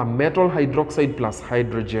form a metal hydroxide plus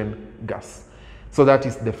hydrogen gas. So that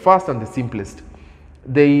is the first and the simplest.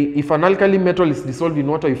 If an alkali metal is dissolved in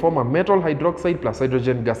water, we form a metal hydroxide plus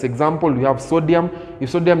hydrogen gas. Example, we have sodium. If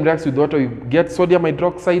sodium reacts with water, we get sodium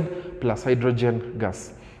hydroxide plus hydrogen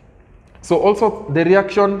gas. So also the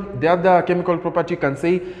reaction, the other chemical property, you can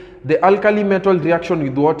say the alkali metal reaction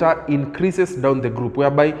with water increases down the group,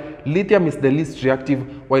 whereby lithium is the least reactive,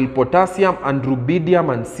 while potassium and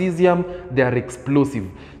rubidium and cesium, they are explosive.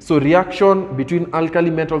 So reaction between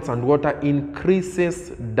alkali metals and water increases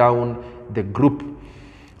down the group.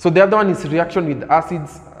 So the other one is reaction with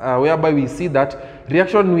acids, whereby we see that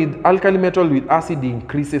reaction with alkali metal with acid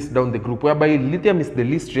increases down the group, whereby lithium is the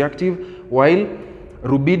least reactive, while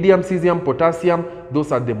rubidium, cesium, potassium,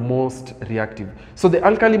 those are the most reactive. So the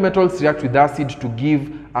alkali metals react with acid to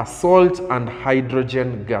give a salt and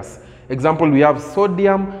hydrogen gas. Example, we have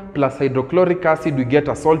sodium plus hydrochloric acid, we get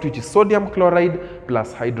a salt which is sodium chloride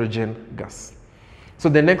plus hydrogen gas. So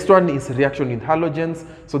the next one is reaction with halogens.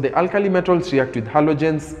 So the alkali metals react with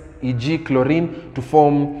halogens, e.g. chlorine, to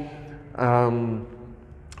form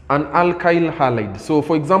an alkyl halide. So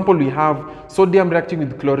for example, we have sodium reacting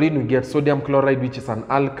with chlorine, we get sodium chloride, which is an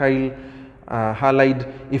alkyl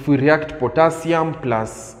halide. If we react potassium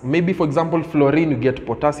plus maybe for example fluorine, you get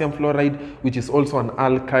potassium fluoride, which is also an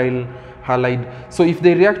alkyl halide. So if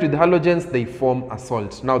they react with halogens, they form a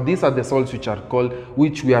salt. Now these are the salts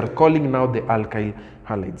which we are calling now the alkyl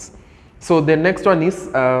halides. So the next one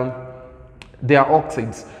is they are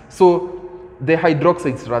oxides. So the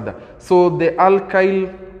hydroxides rather. So the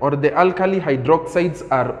alkyl or the alkali hydroxides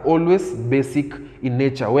are always basic in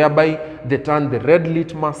nature, whereby they turn the red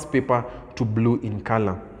litmus paper to blue in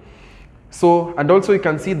color. So, and also you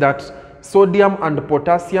can see that sodium and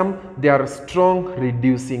potassium, they are strong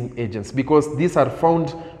reducing agents because these are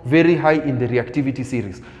found very high in the reactivity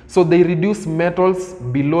series. So they reduce metals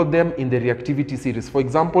below them in the reactivity series. For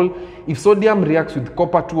example, if sodium reacts with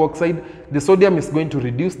copper 2 oxide, the sodium is going to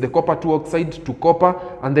reduce the copper 2 oxide to copper,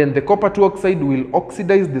 and then the copper 2 oxide will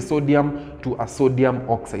oxidize the sodium to a sodium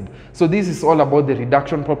oxide. So this is all about the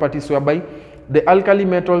reduction properties, whereby the alkali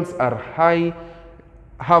metals are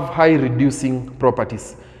have high reducing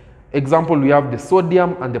properties. Example, we have the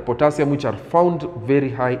sodium and the potassium, which are found very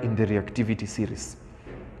high in the reactivity series.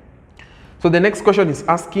 So the next question is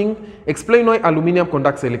asking, explain why aluminium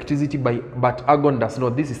conducts electricity but argon does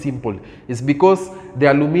not. This is simple. It's because the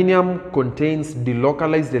aluminium contains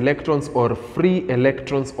delocalized electrons or free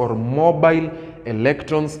electrons or mobile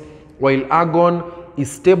electrons, while argon is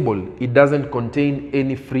stable. It doesn't contain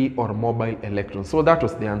any free or mobile electrons. So that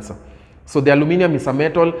was the answer. So the aluminium is a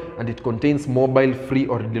metal and it contains mobile, free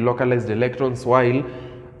or delocalized electrons, while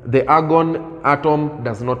the argon atom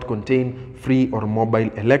does not contain free or mobile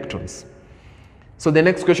electrons. So the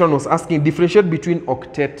next question was asking, differentiate between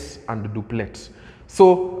octet and duplet.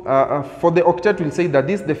 So for the octet, we'll say that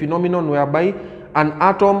this is the phenomenon whereby an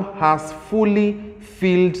atom has fully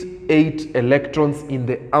filled 8 electrons in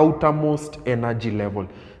the outermost energy level.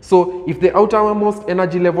 So if the outermost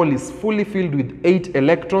energy level is fully filled with 8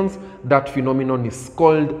 electrons, that phenomenon is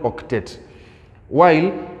called octet.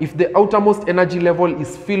 While if the outermost energy level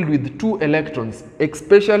is filled with 2 electrons,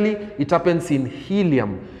 especially it happens in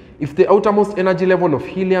helium. If the outermost energy level of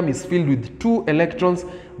helium is filled with 2 electrons,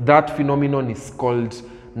 that phenomenon is called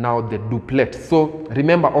now the duplet. So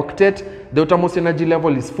remember, octet, the outermost energy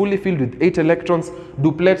level is fully filled with 8 electrons.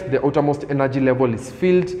 Duplet, the outermost energy level is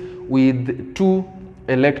filled with 2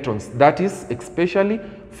 electrons. That is especially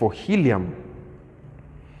for helium.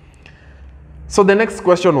 So the next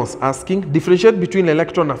question was asking, differentiate between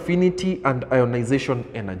electron affinity and ionization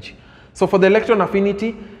energy. So for the electron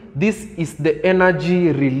affinity, this is the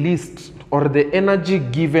energy released or the energy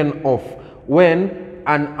given off when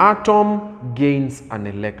an atom gains an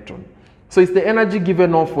electron. So it's the energy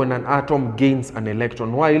given off when an atom gains an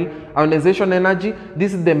electron, while ionization energy,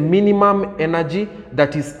 this is the minimum energy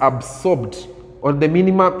that is absorbed, or the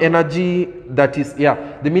minimum energy that is,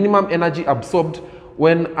 the minimum energy absorbed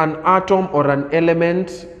when an atom or an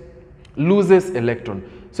element loses electron.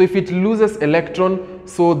 So if it loses electron,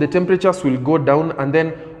 so the temperatures will go down, and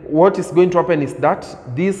then what is going to happen is that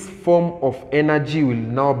this form of energy will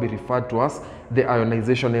now be referred to as the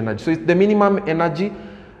ionization energy. So it's the minimum energy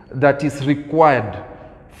that is required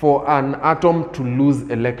for an atom to lose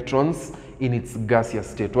electrons in its gaseous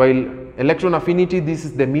state. While electron affinity, this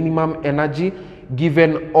is the minimum energy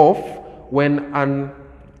given off when an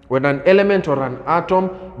element or an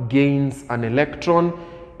atom gains an electron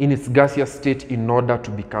in its gaseous state in order to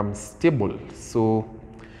become stable. So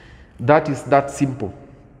that is that simple.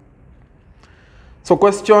 So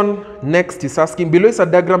question next is asking, below is a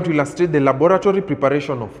diagram to illustrate the laboratory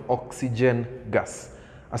preparation of oxygen gas.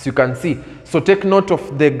 As you can see, so take note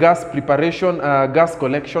of the gas preparation, gas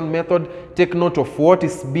collection method. Take note of what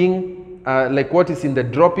is being, what is in the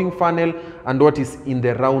dropping funnel and what is in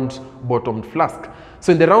the round bottomed flask.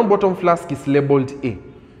 So in the round bottom flask is labeled A,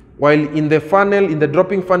 while in the funnel, in the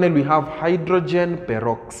dropping funnel, we have hydrogen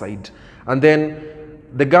peroxide, and then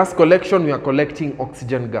the gas collection, we are collecting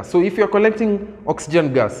oxygen gas. So if you are collecting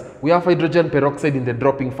oxygen gas, we have hydrogen peroxide in the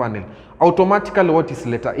dropping funnel. Automatically, what is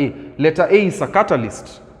letter A? Letter A is a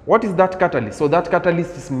catalyst. What is that catalyst? So that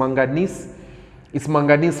catalyst is manganese. It's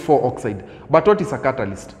manganese 4 oxide. But what is a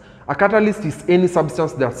catalyst? A catalyst is any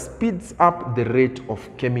substance that speeds up the rate of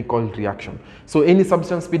chemical reaction. So any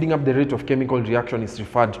substance speeding up the rate of chemical reaction is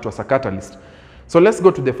referred to as a catalyst. So let's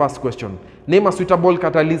go to the first question. Name a suitable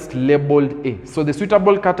catalyst labeled A. So the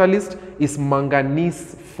suitable catalyst is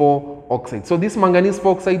manganese 4 oxide. So this manganese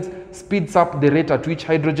 4 oxide speeds up the rate at which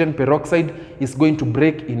hydrogen peroxide is going to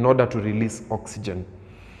break in order to release oxygen.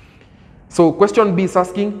 So question B is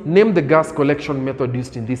asking, name the gas collection method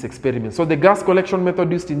used in this experiment. So the gas collection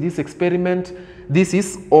method used in this experiment, this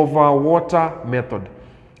is over water method.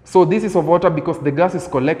 So this is over water because the gas is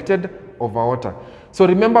collected over water. So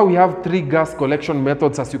remember, we have 3 gas collection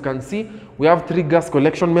methods. As you can see, we have 3 gas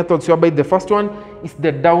collection methods, whereby the first one is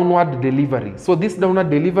the downward delivery. So this downward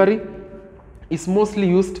delivery is mostly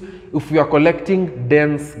used if we are collecting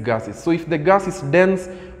dense gases. So if the gas is dense,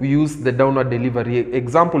 we use the downward delivery.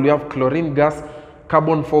 Example, we have chlorine gas,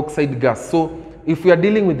 carbon dioxide gas. So if we are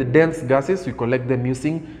dealing with the dense gases, we collect them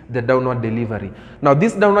using the downward delivery. Now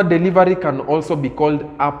this downward delivery can also be called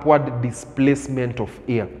upward displacement of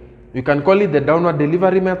air. You can call it the downward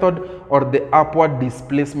delivery method or the upward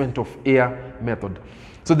displacement of air method.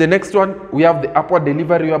 So the next one, we have the upward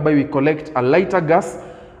delivery, whereby we collect a lighter gas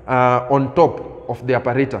on top of the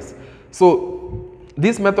apparatus. So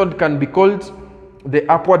this method can be called the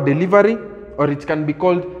upward delivery, or it can be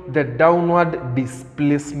called the downward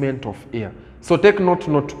displacement of air. So take note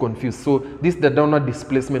not to confuse. So this is the downward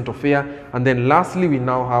displacement of air, and then lastly we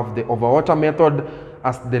now have the overwater method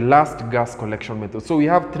as the last gas collection method. So we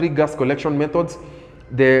have 3 gas collection methods: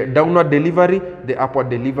 the downward delivery, the upward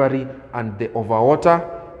delivery, and the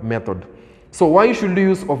overwater method. So why should you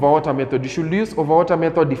use overwater method? You should use overwater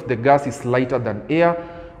method if the gas is lighter than air,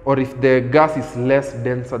 or if the gas is less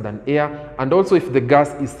denser than air, and also if the gas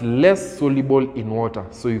is less soluble in water.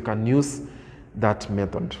 So you can use that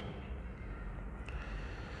method.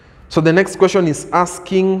 So the next question is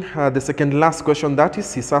asking, the second last question, that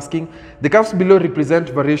is asking, the curves below represent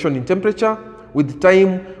variation in temperature with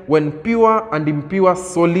time when pure and impure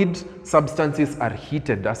solid substances are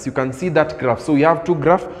heated. As you can see that graph. So we have 2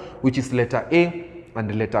 graphs, which is letter A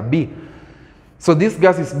and letter B. So this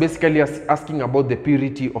gas is basically asking about the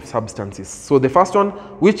purity of substances. So the first one,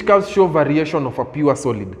 which curves show variation of a pure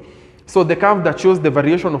solid? So the curve that shows the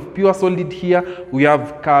variation of pure solid here, we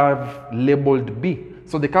have curve labeled B.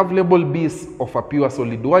 So the curve labeled B is of a pure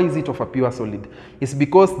solid. Why is it of a pure solid? It's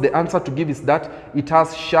because the answer to give is that it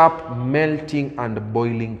has sharp melting and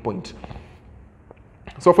boiling point.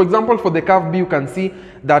 So for example, for the curve B, you can see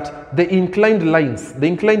that the inclined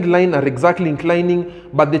line are exactly inclining,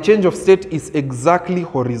 but the change of state is exactly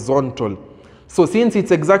horizontal. So since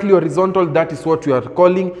it's exactly horizontal, that is what we are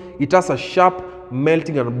calling, it has a sharp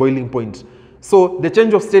melting and boiling point. So the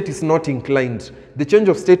change of state is not inclined. The change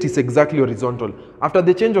of state is exactly horizontal. After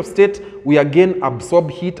the change of state, we again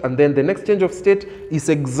absorb heat, and then the next change of state is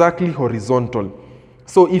exactly horizontal.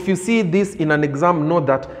 So if you see this in an exam, know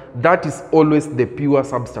that that is always the pure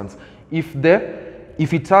substance. If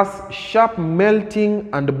it has sharp melting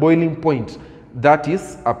and boiling point, that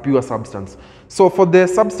is a pure substance. So for the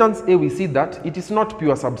substance A, we see that it is not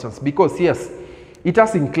pure substance because yes, it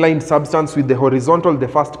has inclined substance with the horizontal, the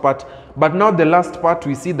first part, but now the last part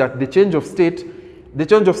we see that the change of state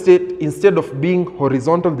instead of being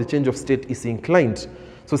horizontal, the change of state is inclined.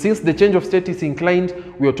 So since the change of state is inclined,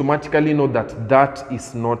 we automatically know that that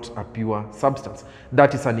is not a pure substance.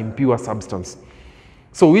 That is an impure substance.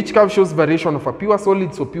 So which curve shows variation of a pure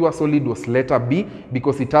solid? So pure solid was letter B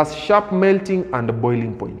because it has sharp melting and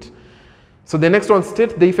boiling point. So the next one,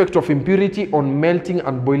 state the effect of impurity on melting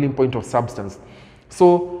and boiling point of substance.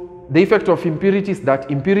 So the effect of impurities, that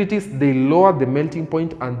impurities, they lower the melting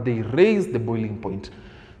point and they raise the boiling point.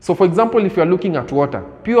 So for example, if you are looking at water,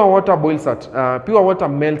 pure water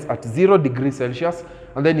melts at 0 degrees Celsius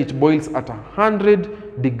and then it boils at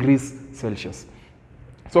 100 degrees Celsius.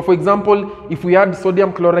 So for example, if we add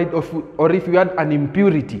sodium chloride or if we add an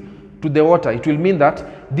impurity to the water, it will mean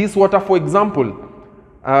that this water, for example,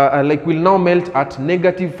 will now melt at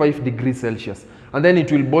 -5 degrees Celsius and then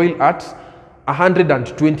it will boil at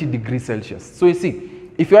 120 degrees Celsius. So you see,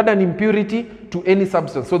 if you add an impurity to any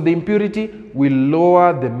substance, so the impurity will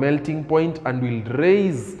lower the melting point and will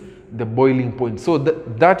raise the boiling point. So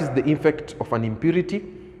that is the effect of an impurity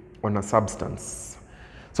on a substance.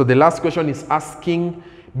 So the last question is asking,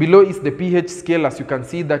 below is the pH scale. As you can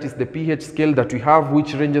see, that is the pH scale that we have,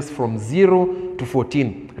 which ranges from 0 to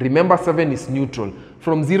 14. Remember, 7 is neutral.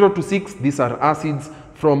 From 0 to 6, these are acids.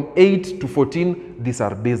 From 8 to 14, these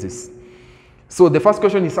are bases. So the first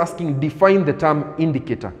question is asking, define the term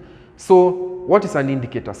indicator. So what is an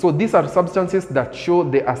indicator? So these are substances that show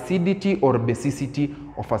the acidity or basicity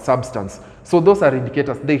of a substance. So those are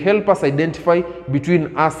indicators. They help us identify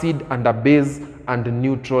between acid and a base and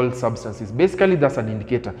neutral substances. Basically, that's an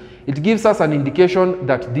indicator. It gives us an indication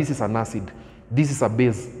that this is an acid, this is a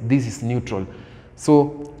base, this is neutral.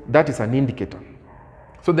 So that is an indicator.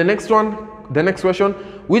 So the next question,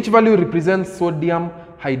 which value represents sodium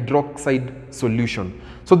hydroxide solution?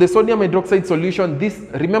 So the sodium hydroxide solution,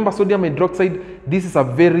 remember sodium hydroxide, this is a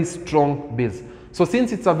very strong base. So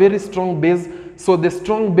since it's a very strong base, so the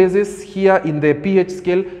strong bases here in the pH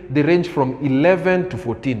scale, they range from 11 to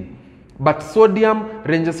 14. But sodium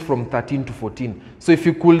ranges from 13 to 14. So if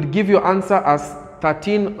you could give your answer as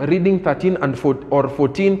 13, reading 13 or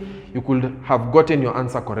 14, you could have gotten your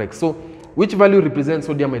answer correct. So which value represents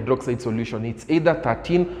sodium hydroxide solution? It's either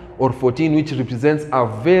 13 or 14, which represents a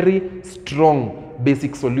very strong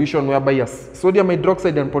basic solution, whereby yes, sodium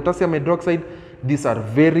hydroxide and potassium hydroxide, these are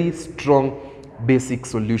very strong basic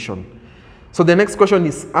solution. So the next question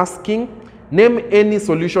is asking, name any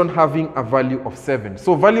solution having a value of 7.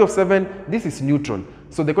 So value of 7, this is neutral.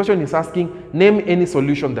 So the question is asking, name any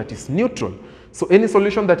solution that is neutral. So any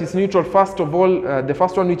solution that is neutral, first of all, the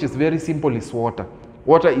first one, which is very simple, is water.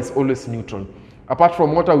 Water is always neutral. Apart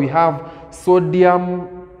from water, we have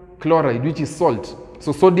sodium chloride, which is salt.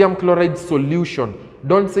 So sodium chloride solution.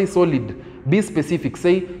 Don't say solid. Be specific.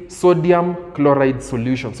 Say sodium chloride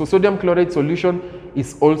solution. So sodium chloride solution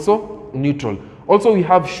is also neutral. Also, we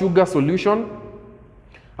have sugar solution.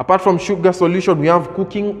 Apart from sugar solution, we have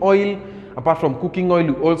cooking oil. Apart from cooking oil,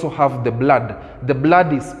 we also have the blood. The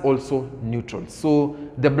blood is also neutral. So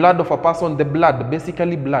the blood of a person,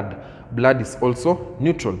 basically blood is also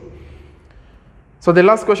neutral. So the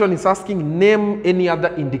last question is asking, name any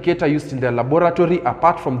other indicator used in the laboratory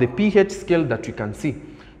apart from the pH scale that we can see.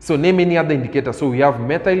 So name any other indicator. So we have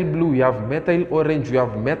methyl blue, we have methyl orange, we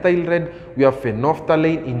have methyl red, we have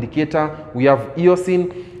phenolphthalein indicator, we have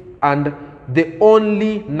eosin, and the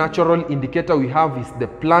only natural indicator we have is the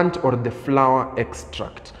plant or the flower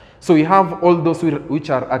extract. So we have all those which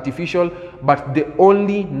are artificial, but the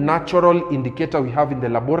only natural indicator we have in the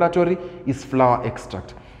laboratory is flower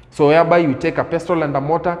extract. So whereby you take a pestle and a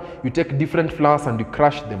mortar, you take different flowers and you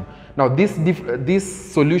crush them. Now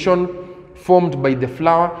this solution formed by the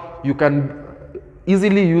flower, you can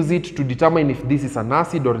easily use it to determine if this is an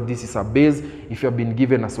acid or this is a base if you have been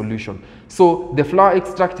given a solution. So the flower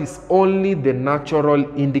extract is only the natural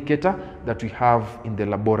indicator that we have in the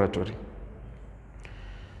laboratory.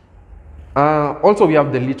 Also, we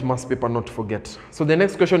have the litmus paper, not to forget. So the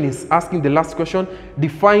next question is asking, the last question,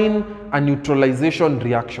 define a neutralization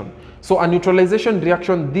reaction. So a neutralization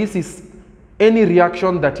reaction, this is any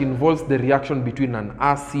reaction that involves the reaction between an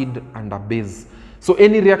acid and a base. So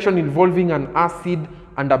any reaction involving an acid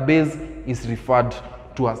and a base is referred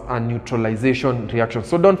to as a neutralization reaction.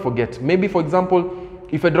 So don't forget, maybe for example,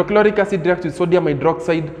 if hydrochloric acid reacts with sodium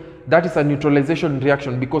hydroxide, that is a neutralization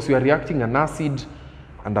reaction because we are reacting an acid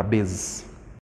and a base.